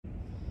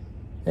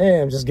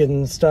Hey, I'm just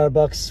getting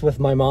Starbucks with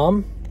my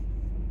mom.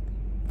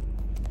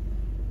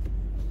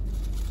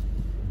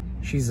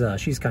 She's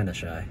kind of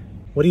shy.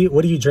 What do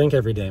you drink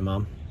every day,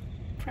 Mom?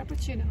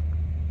 Frappuccino.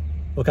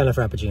 What kind of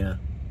frappuccino?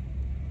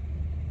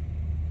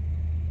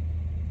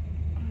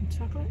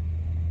 Chocolate.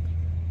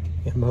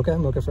 Yeah, mocha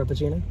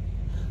frappuccino.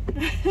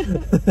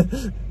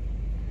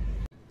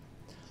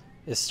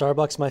 Is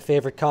Starbucks my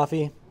favorite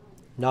coffee?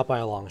 Not by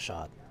a long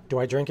shot. Do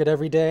I drink it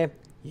every day?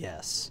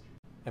 Yes.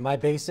 Am I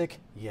basic?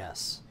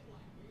 Yes.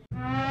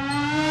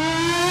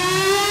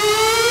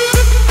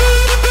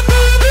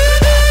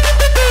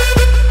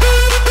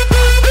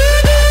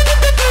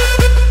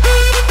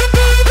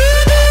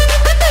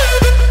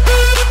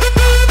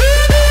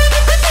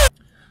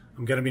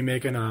 I'm gonna be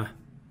making a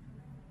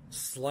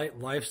slight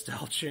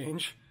lifestyle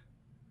change.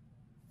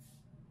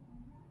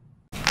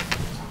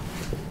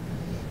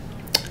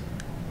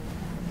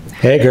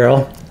 Hey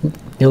girl,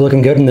 you're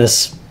looking good in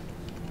this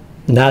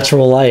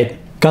natural light.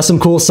 Got some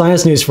cool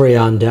science news for you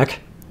on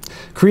deck.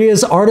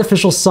 Korea's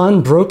artificial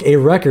sun broke a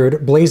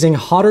record, blazing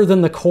hotter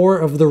than the core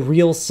of the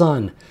real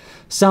sun.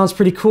 Sounds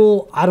pretty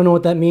cool. I don't know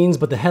what that means,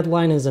 but the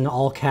headline is in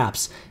all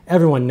caps.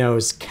 Everyone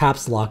knows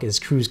caps lock is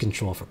cruise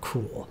control for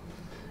cool.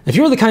 If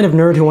you were the kind of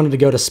nerd who wanted to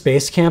go to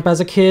space camp as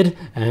a kid,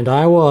 and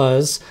I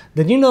was,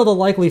 then you know the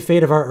likely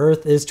fate of our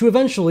Earth is to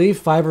eventually,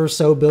 5 or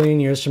so billion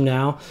years from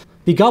now,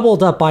 be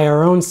gobbled up by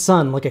our own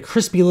sun like a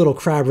crispy little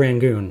crab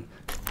rangoon.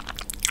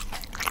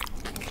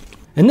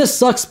 And this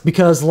sucks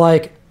because,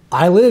 like,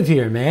 I live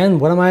here, man.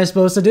 What am I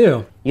supposed to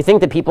do? You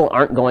think that people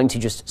aren't going to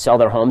just sell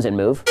their homes and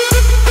move?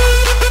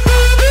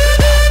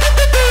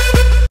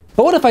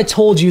 But what if I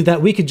told you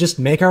that we could just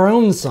make our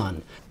own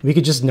sun? We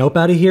could just nope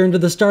out of here into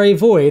the starry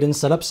void and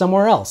set up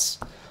somewhere else.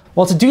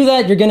 Well, to do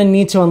that, you're gonna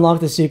need to unlock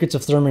the secrets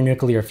of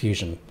thermonuclear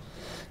fusion.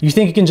 You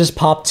think you can just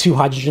pop 2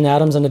 hydrogen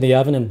atoms into the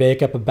oven and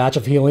bake up a batch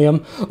of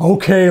helium?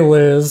 Okay,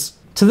 Liz.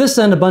 To this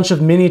end, a bunch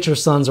of miniature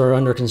suns are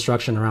under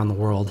construction around the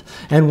world,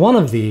 and one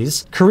of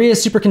these,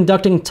 Korea's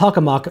superconducting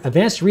tokamak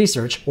Advanced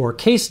Research, or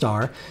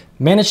K-STAR,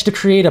 managed to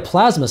create a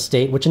plasma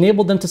state which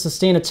enabled them to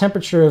sustain a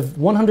temperature of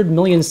 100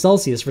 million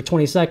Celsius for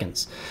 20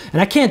 seconds.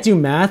 And I can't do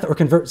math or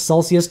convert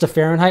Celsius to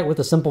Fahrenheit with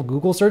a simple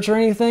Google search or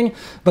anything,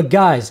 but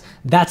guys,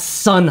 that's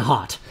sun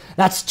hot.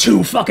 That's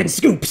 2 fucking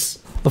scoops!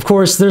 Of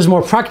course, there's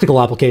more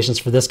practical applications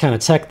for this kind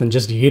of tech than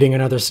just yeeting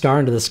another star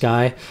into the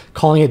sky,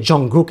 calling it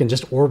Jungkook and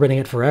just orbiting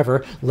it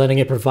forever, letting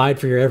it provide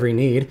for your every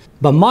need.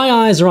 But my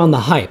eyes are on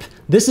the hype.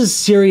 This is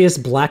serious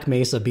Black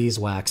Mesa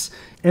beeswax,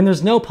 and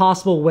there's no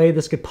possible way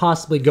this could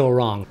possibly go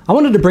wrong. I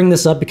wanted to bring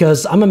this up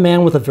because I'm a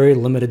man with a very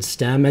limited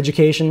STEM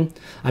education.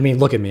 I mean,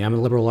 look at me, I'm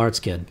a liberal arts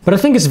kid. But I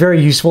think it's very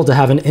useful to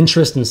have an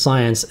interest in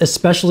science,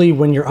 especially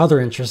when your other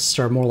interests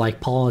are more like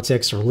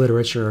politics or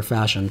literature or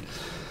fashion.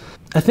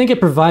 I think it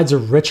provides a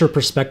richer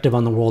perspective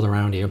on the world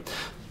around you.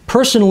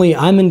 Personally,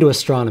 I'm into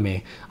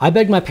astronomy. I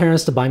begged my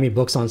parents to buy me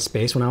books on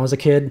space when I was a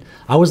kid.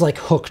 I was like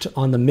hooked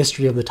on the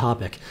mystery of the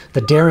topic,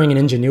 the daring and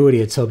ingenuity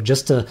it took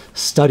just to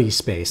study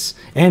space,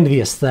 and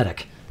the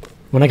aesthetic.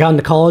 When I got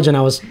into college and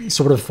I was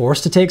sort of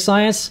forced to take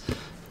science,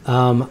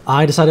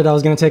 I decided I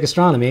was going to take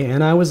astronomy,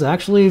 and I was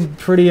actually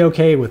pretty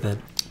okay with it.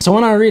 So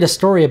when I read a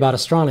story about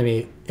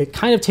astronomy, it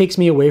kind of takes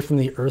me away from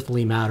the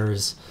earthly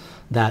matters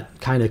that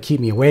kind of keep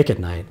me awake at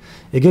night.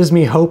 It gives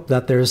me hope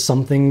that there's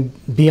something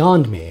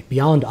beyond me,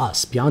 beyond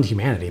us, beyond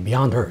humanity,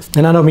 beyond Earth.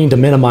 And I don't mean to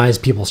minimize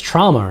people's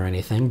trauma or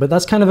anything, but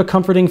that's kind of a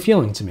comforting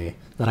feeling to me,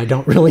 that I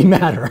don't really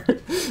matter.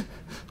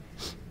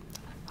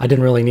 I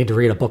didn't really need to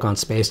read a book on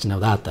space to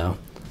know that, though.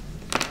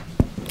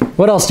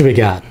 What else do we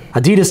got?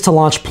 Adidas to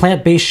launch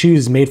plant-based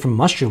shoes made from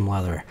mushroom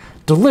leather.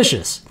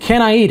 Delicious.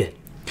 Can I eat it?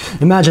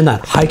 Imagine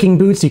that. Hiking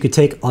boots you could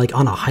take like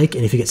on a hike,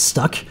 and if you get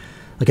stuck,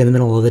 like in the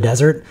middle of the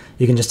desert,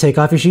 you can just take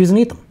off your shoes and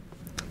eat them.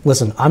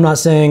 Listen, I'm not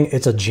saying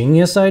it's a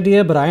genius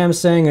idea, but I am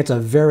saying it's a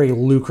very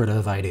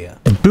lucrative idea.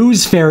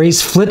 Booze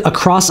ferries flit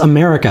across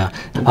America.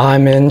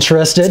 I'm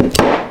interested.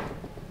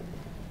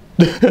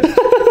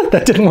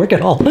 That didn't work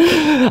at all.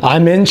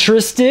 I'm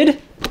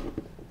interested.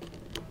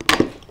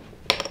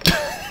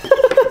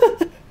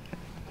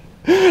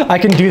 I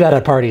can do that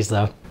at parties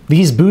though.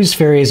 These booze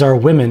fairies are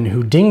women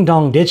who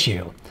ding-dong ditch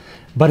you.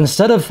 But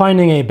instead of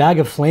finding a bag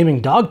of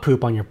flaming dog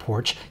poop on your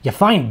porch, you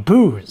find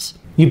booze.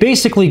 You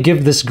basically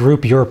give this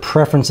group your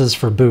preferences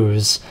for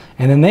booze,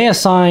 and then they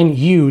assign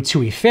you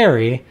to a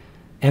fairy,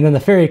 and then the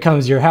fairy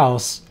comes to your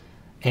house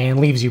and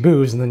leaves you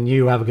booze, and then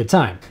you have a good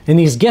time. In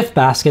these gift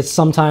baskets,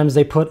 sometimes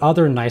they put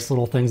other nice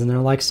little things in there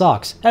like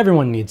socks.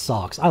 Everyone needs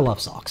socks. I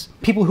love socks.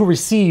 People who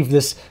receive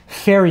this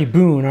fairy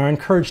boon are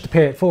encouraged to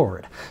pay it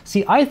forward.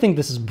 See, I think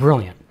this is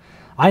brilliant.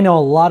 I know a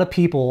lot of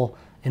people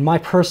in my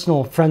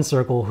personal friend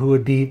circle who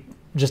would be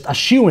just a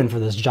shoo-in for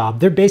this job.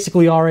 They're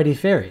basically already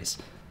fairies.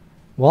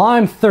 Well,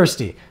 I'm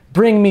thirsty.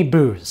 Bring me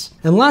booze.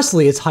 And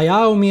lastly, it's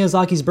Hayao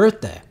Miyazaki's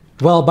birthday.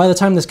 Well, by the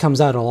time this comes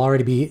out, it'll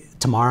already be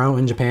tomorrow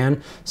in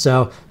Japan.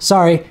 So,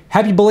 sorry.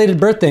 Happy belated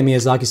birthday,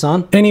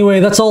 Miyazaki-san. Anyway,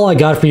 that's all I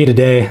got for you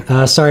today.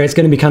 Sorry, it's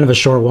going to be kind of a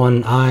short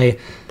one. I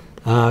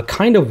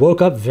kind of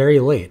woke up very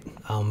late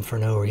for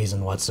no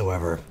reason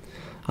whatsoever.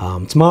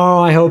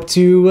 Tomorrow I hope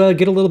to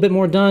get a little bit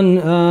more done,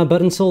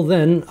 but until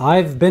then,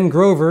 I've been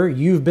Grover,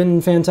 you've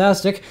been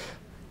fantastic.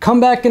 Come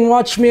back and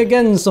watch me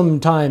again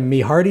sometime,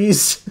 me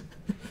hearties.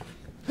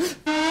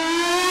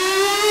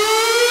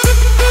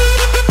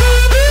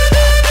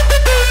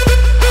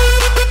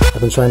 I've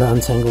been trying to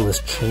untangle this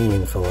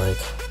chain for like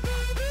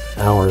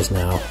hours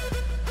now.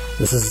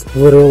 This is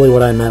literally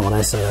what I meant when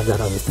I said I've got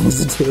other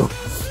things to do.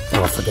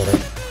 Oh, forget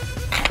it.